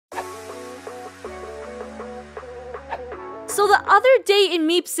So the other day in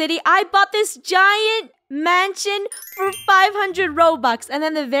Meep City, I bought this giant mansion for 500 Robux. And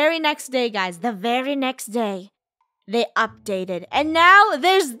then the very next day, guys, they updated. And now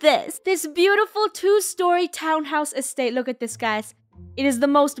there's this beautiful 2-story townhouse estate. Look at this, guys. It is the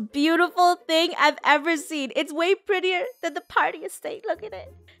most beautiful thing I've ever seen. It's way prettier than the party estate. Look at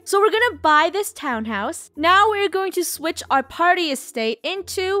it. So we're gonna buy this townhouse. Now we're going to switch our party estate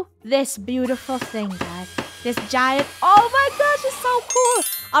into this beautiful thing, guys. This giant, oh my gosh, it's so cool.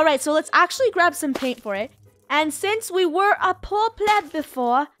 All right, so let's actually grab some paint for it. And since we were a poor pleb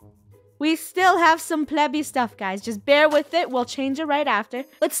before, we still have some plebby stuff, guys. Just bear with it. We'll change it right after.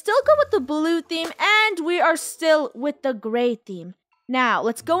 Let's still go with the blue theme, and we are still with the gray theme. Now,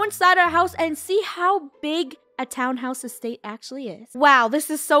 let's go inside our house and see how big a townhouse estate actually is. Wow, this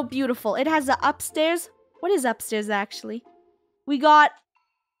is so beautiful. It has an upstairs. What is upstairs, actually? We got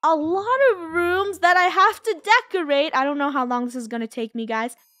a lot of rooms that I have to decorate. I don't know how long this is going to take me,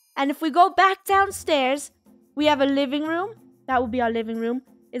 guys. And if we go back downstairs, we have a living room. That will be our living room.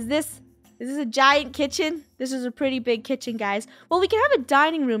 Is this a giant kitchen? This is a pretty big kitchen, guys. Well, we can have a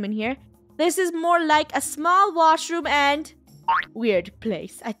dining room in here. This is more like a small washroom and weird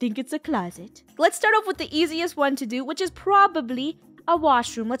place. I think it's a closet. Let's start off with the easiest one to do, which is probably a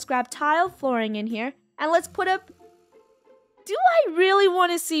washroom. Let's grab tile flooring in here and let's put up... Do I really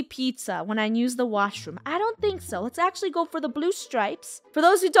want to see pizza when I use the washroom? I don't think so. Let's actually go for the blue stripes. For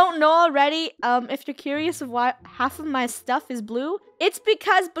those who don't know already, if you're curious of why half of my stuff is blue, it's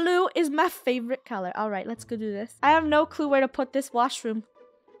because blue is my favorite color. All right, let's go do this. I have no clue where to put this washroom.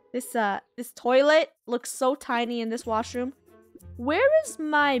 This toilet looks so tiny in this washroom. Where is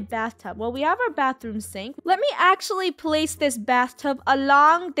my bathtub? Well, we have our bathroom sink. Let me actually place this bathtub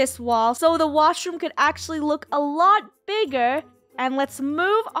along this wall so the washroom could actually look a lot bigger. And let's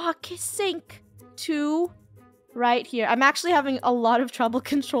move our sink to right here. I'm actually having a lot of trouble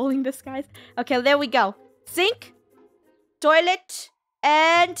controlling this, guys. Okay, there we go. Sink, toilet,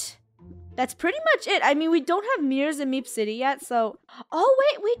 and that's pretty much it. I mean, we don't have mirrors in Meep City yet, so... Oh,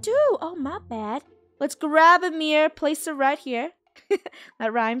 wait, we do. Oh, my bad. Let's grab a mirror, place it right here.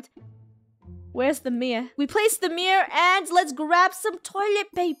 That rhymed. Where's the mirror? We place the mirror and let's grab some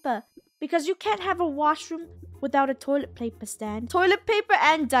toilet paper. Because you can't have a washroom without a toilet paper stand. Toilet paper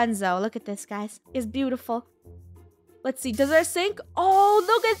and dunzo. Look at this, guys. It's beautiful. Let's see. Does our sink? Oh,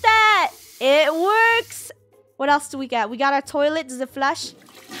 look at that. It works. What else do we got? We got our toilet. Does it flush?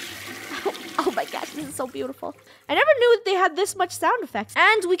 Oh my gosh, this is so beautiful. I never knew they had this much sound effects.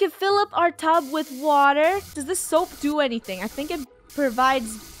 And we can fill up our tub with water. Does this soap do anything? I think it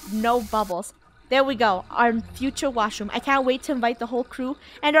provides no bubbles. There we go. Our future washroom. I can't wait to invite the whole crew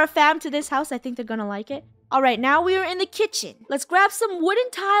and our fam to this house. I think they're gonna like it. All right, now we are in the kitchen. Let's grab some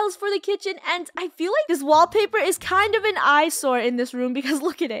wooden tiles for the kitchen. And I feel like this wallpaper is kind of an eyesore in this room because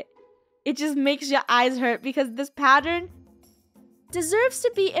look at it. It just makes your eyes hurt because this pattern deserves to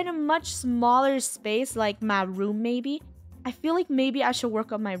be in a much smaller space, like my room maybe. I feel like maybe I should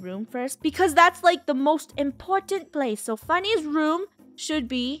work on my room first because that's like the most important place. So Funneh's room should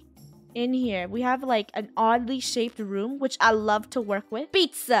be in here. We have like an oddly shaped room, which I love to work with.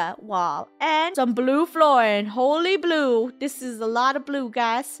 Pizza wall and some blue flooring. Holy blue. This is a lot of blue,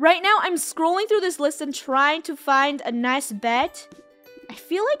 guys. Right now, I'm scrolling through this list and trying to find a nice bed. I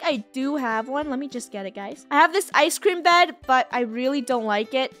feel like I do have one. Let me just get it, guys. I have this ice cream bed, but I really don't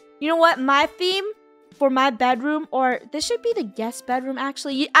like it. You know what? My theme for my bedroom, or this should be the guest bedroom,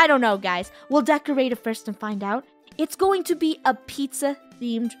 actually. I don't know, guys. We'll decorate it first and find out. It's going to be a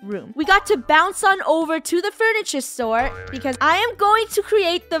pizza-themed room. We got to bounce on over to the furniture store because I am going to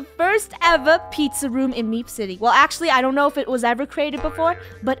create the first ever pizza room in Meep City. Well, actually, I don't know if it was ever created before,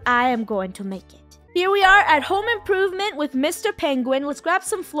 but I am going to make it. Here we are at Home Improvement with Mr. Penguin. Let's grab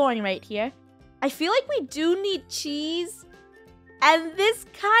some flooring right here. I feel like we do need cheese. And this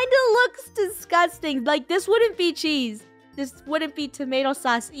kind of looks disgusting. Like, this wouldn't be cheese. This wouldn't be tomato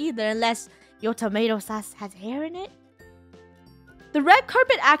sauce either, unless your tomato sauce has hair in it. The red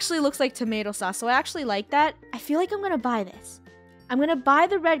carpet actually looks like tomato sauce, so I actually like that. I feel like I'm going to buy this. I'm going to buy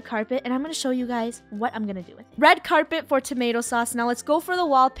the red carpet, and I'm going to show you guys what I'm going to do with it. Red carpet for tomato sauce. Now, let's go for the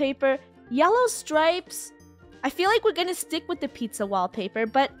wallpaper. Yellow stripes. I feel like we're gonna stick with the pizza wallpaper,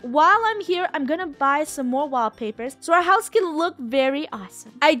 but while I'm here, I'm gonna buy some more wallpapers so our house can look very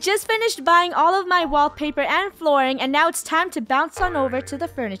awesome. I just finished buying all of my wallpaper and flooring, and now it's time to bounce on over to the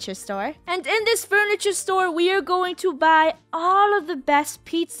furniture store. And in this furniture store, we are going to buy all of the best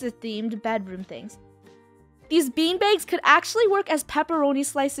pizza-themed bedroom things. These beanbags could actually work as pepperoni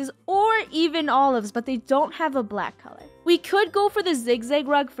slices or even olives, but they don't have a black color. We could go for the zigzag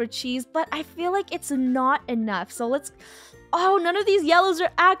rug for cheese, but I feel like it's not enough. So let's Oh, none of these yellows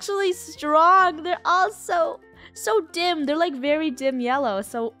are actually strong. They're all so dim. They're like very dim yellow.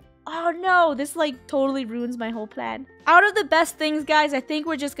 So, oh no, this like totally ruins my whole plan. Out of the best things, guys, I think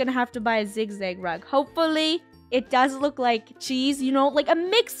we're just gonna have to buy a zigzag rug. Hopefully, it does look like cheese, you know, like a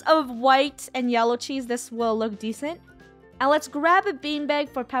mix of white and yellow cheese. This will look decent. And let's grab a beanbag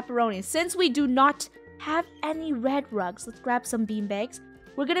for pepperoni. Since we do not have any red rugs, let's grab some beanbags.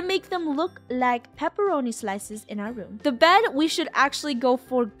 We're gonna make them look like pepperoni slices in our room. The bed, we should actually go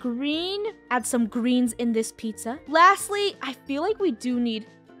for green. Add some greens in this pizza. Lastly, I feel like we do need...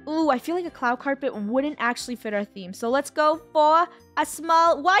 Ooh, I feel like a cloud carpet wouldn't actually fit our theme. So let's go for a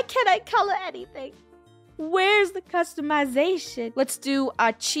small... Why can't I color anything? Where's the customization? Let's do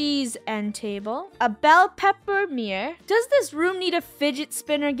a cheese end table. A bell pepper mirror. Does this room need a fidget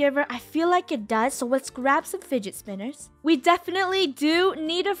spinner giver? I feel like it does, so let's grab some fidget spinners. We definitely do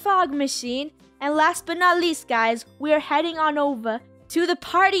need a fog machine. And last but not least, guys, we are heading on over to the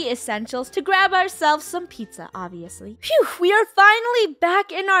party essentials to grab ourselves some pizza, obviously. Phew, we are finally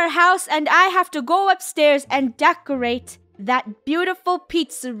back in our house and I have to go upstairs and decorate that beautiful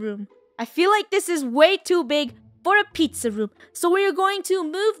pizza room. I feel like this is way too big for a pizza room. So we are going to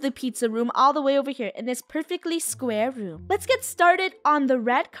move the pizza room all the way over here in this perfectly square room. Let's get started on the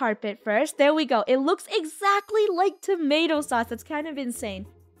red carpet first. There we go. It looks exactly like tomato sauce. That's kind of insane.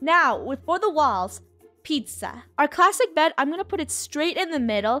 Now, for the walls, pizza. Our classic bed, I'm going to put it straight in the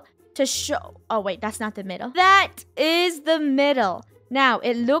middle to show... Oh, wait, that's not the middle. That is the middle. Now,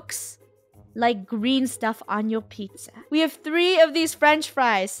 it looks... like green stuff on your pizza. We have 3 of these French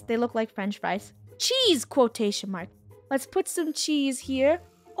fries. They look like French fries. Cheese, quotation mark. Let's put some cheese here.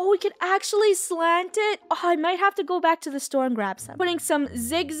 Oh, we can actually slant it. Oh, I might have to go back to the store and grab some. Putting some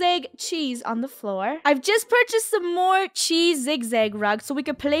zigzag cheese on the floor. I've just purchased some more cheese zigzag rugs so we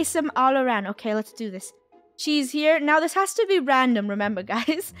can place them all around. Okay, let's do this. Cheese here. Now, this has to be random, remember,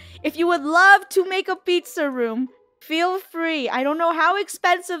 guys. If you would love to make a pizza room, feel free. I don't know how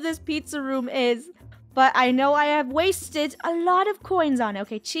expensive this pizza room is, but I know I have wasted a lot of coins on it.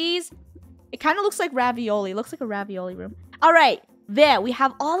 Okay, cheese. It kind of looks like ravioli. It looks like a ravioli room. All right, there. We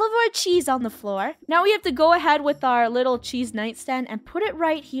have all of our cheese on the floor. Now we have to go ahead with our little cheese nightstand and put it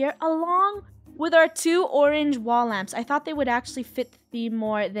right here along with our 2 orange wall lamps. I thought they would actually fit the theme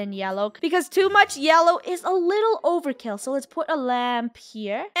more than yellow because too much yellow is a little overkill. So let's put a lamp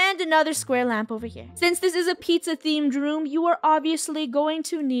here and another square lamp over here. Since this is a pizza themed room, you are obviously going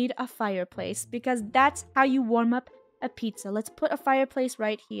to need a fireplace because that's how you warm up a pizza. Let's put a fireplace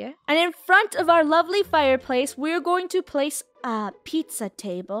right here. And in front of our lovely fireplace, we're going to place a pizza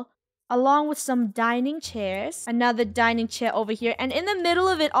table along with some dining chairs. Another dining chair over here. And in the middle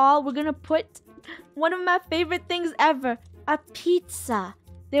of it all, we're gonna put one of my favorite things ever, a pizza.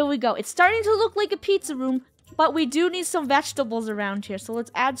 There we go. It's starting to look like a pizza room, but we do need some vegetables around here. So let's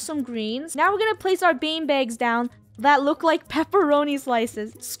add some greens. Now we're gonna place our bean bags down that look like pepperoni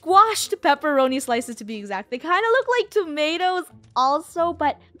slices. Squashed pepperoni slices to be exact. They kind of look like tomatoes also,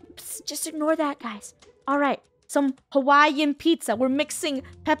 but just ignore that, guys. All right. Some Hawaiian pizza. We're mixing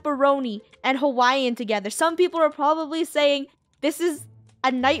pepperoni and Hawaiian together. Some people are probably saying, this is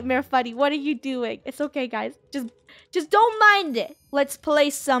a nightmare, Funneh. What are you doing? It's okay, guys. Just don't mind it. Let's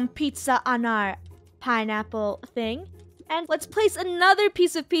place some pizza on our pineapple thing. And let's place another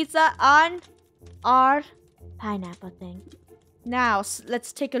piece of pizza on our pineapple thing. Now,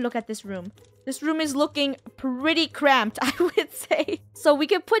 let's take a look at this room. This room is looking pretty cramped, I would say. So we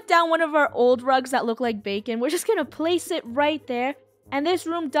can put down one of our old rugs that look like bacon. We're just gonna place it right there. And this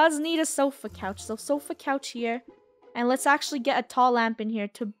room does need a sofa couch. So sofa couch here. And let's actually get a tall lamp in here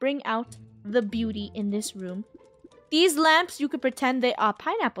to bring out the beauty in this room. These lamps, you could pretend they are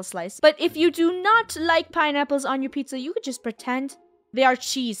pineapple slices. But if you do not like pineapples on your pizza, you could just pretend they are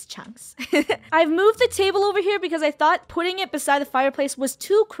cheese chunks. I've moved the table over here because I thought putting it beside the fireplace was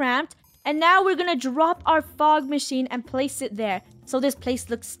too cramped. And now we're gonna drop our fog machine and place it there. So this place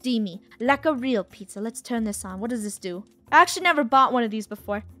looks steamy, like a real pizza. Let's turn this on. What does this do? I actually never bought one of these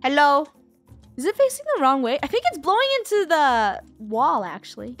before. Hello? Is it facing the wrong way? I think it's blowing into the wall,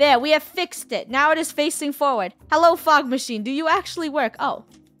 actually. There, we have fixed it. Now it is facing forward. Hello, fog machine. Do you actually work? Oh,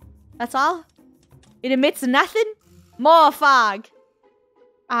 that's all? It emits nothing? More fog.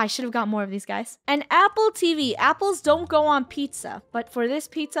 I should have got more of these guys. An Apple TV. Apples don't go on pizza. But for this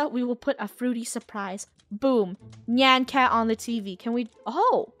pizza, we will put a fruity surprise. Boom. Nyan cat on the TV. Can we...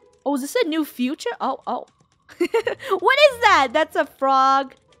 Oh, is this a new future? Oh. What is that? That's a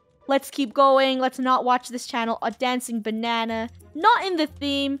frog. Let's keep going. Let's not watch this channel. A dancing banana. Not in the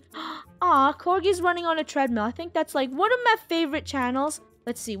theme. Aw, Corgi's running on a treadmill. I think that's like one of my favorite channels.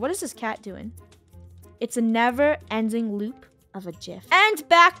 Let's see. What is this cat doing? It's a never-ending loop of a GIF. And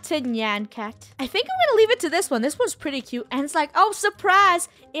back to Nyan Cat. I think I'm gonna leave it to this one. This one's pretty cute. And it's like, oh, surprise,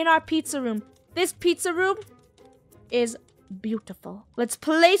 in our pizza room. This pizza room is beautiful. Let's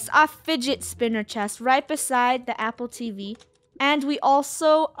place our fidget spinner chest right beside the Apple TV. And we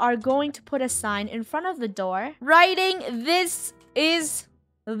also are going to put a sign in front of the door writing, "This is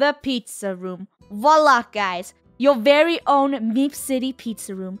the pizza room." Voila, guys. Your very own Meep City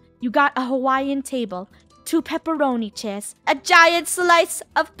pizza room. You got a Hawaiian table, 2 pepperoni chairs, a giant slice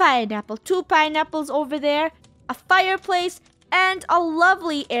of pineapple, 2 pineapples over there, a fireplace, and a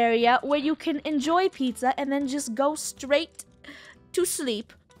lovely area where you can enjoy pizza and then just go straight to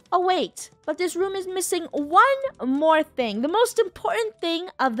sleep. Oh wait, but this room is missing one more thing. The most important thing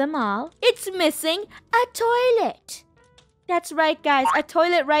of them all. It's missing a toilet. That's right, guys, a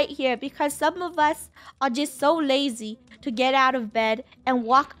toilet right here, because some of us are just so lazy to get out of bed and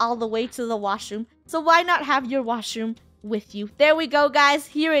walk all the way to the washroom. So why not have your washroom with you? There we go, guys.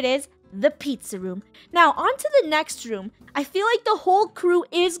 Here it is, the pizza room. Now, on to the next room. I feel like the whole crew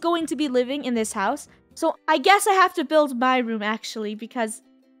is going to be living in this house. So I guess I have to build my room, actually, because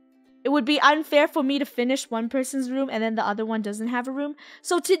it would be unfair for me to finish one person's room and then the other one doesn't have a room.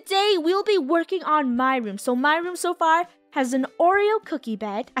 So today, we'll be working on my room. So my room so far has an Oreo cookie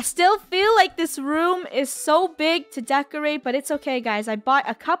bed. I still feel like this room is so big to decorate, but it's okay, guys. I bought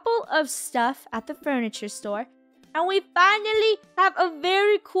a couple of stuff at the furniture store. And we finally have a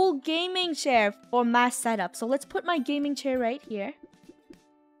very cool gaming chair for my setup. So let's put my gaming chair right here.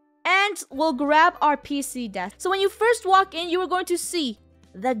 And we'll grab our PC desk. So when you first walk in, you are going to see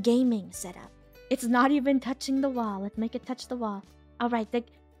the gaming setup. It's not even touching the wall. Let's make it touch the wall. All right,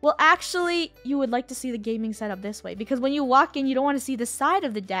 well, actually, you would like to see the gaming setup this way, because when you walk in, you don't want to see the side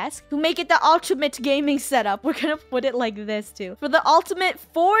of the desk. To make it the ultimate gaming setup, we're going to put it like this, too. For the ultimate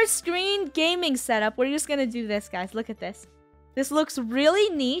 4-screen gaming setup, we're just going to do this, guys. Look at this. This looks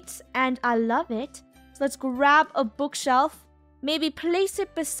really neat, and I love it. So let's grab a bookshelf, maybe place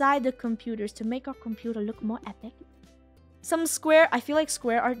it beside the computers to make our computer look more epic. Some square, I feel like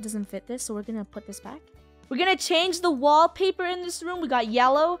square art doesn't fit this, so we're going to put this back. We're gonna change the wallpaper in this room. We got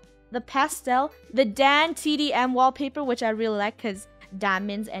yellow, the pastel, the Dan TDM wallpaper, which I really like because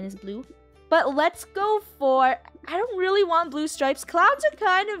diamonds and it's blue. But let's go for, I don't really want blue stripes. Clouds are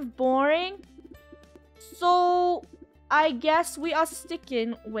kind of boring. So I guess we are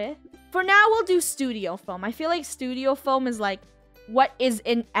sticking with, for now we'll do studio foam. I feel like studio foam is like what is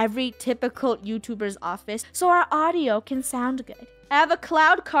in every typical YouTuber's office, so our audio can sound good. I have a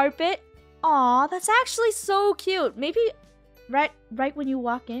cloud carpet. Aw, that's actually so cute. Maybe right when you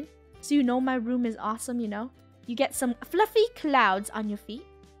walk in, so you know my room is awesome, you know? You get some fluffy clouds on your feet.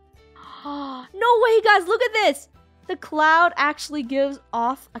 Oh, no way, guys, look at this. The cloud actually gives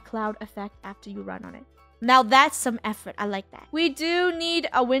off a cloud effect after you run on it. Now that's some effort. I like that. We do need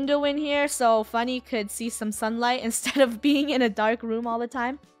a window in here so Funneh could see some sunlight instead of being in a dark room all the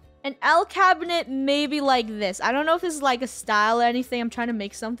time. An L cabinet maybe like this. I don't know if this is like a style or anything. I'm trying to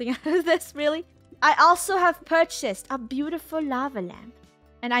make something out of this, really. I also have purchased a beautiful lava lamp.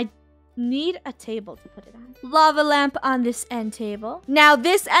 And I need a table to put it on. Lava lamp on this end table. Now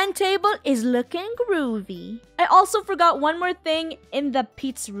this end table is looking groovy. I also forgot one more thing in the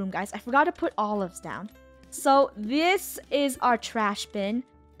pizza room, guys. I forgot to put olives down. So this is our trash bin,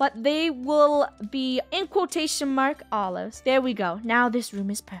 but they will be in quotation mark olives. There we go. Now this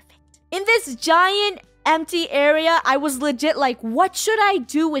room is perfect. In this giant empty area, I was legit like, what should I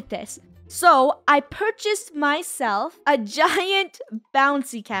do with this? So I purchased myself a giant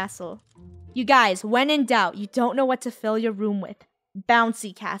bouncy castle. You guys, when in doubt, you don't know what to fill your room with.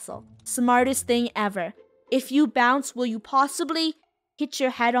 Bouncy castle. Smartest thing ever. If you bounce, will you possibly hit your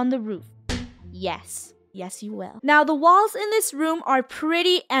head on the roof? Yes. Yes, you will. Now, the walls in this room are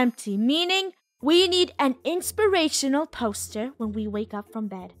pretty empty, meaning we need an inspirational poster when we wake up from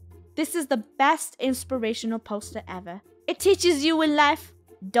bed. This is the best inspirational poster ever. It teaches you in life,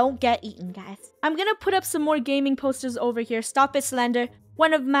 don't get eaten, guys. I'm gonna put up some more gaming posters over here. Stop It Slender,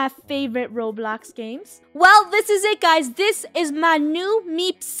 one of my favorite Roblox games. Well, this is it, guys. This is my new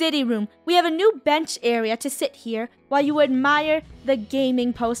Meep City room. We have a new bench area to sit here while you admire the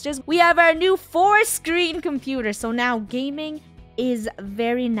gaming posters. We have our new 4-screen computer, so now gaming is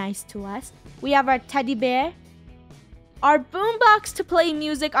very nice to us. We have our teddy bear, our boombox to play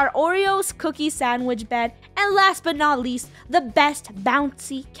music, our Oreos cookie sandwich bed, and last but not least, the best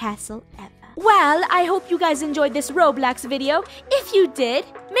bouncy castle ever. Well, I hope you guys enjoyed this Roblox video. If you did,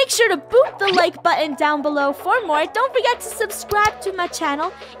 make sure to boop the like button down below for more. Don't forget to subscribe to my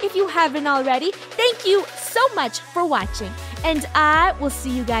channel if you haven't already. Thank you so much for watching. And I will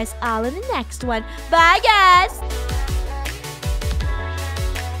see you guys all in the next one. Bye, guys!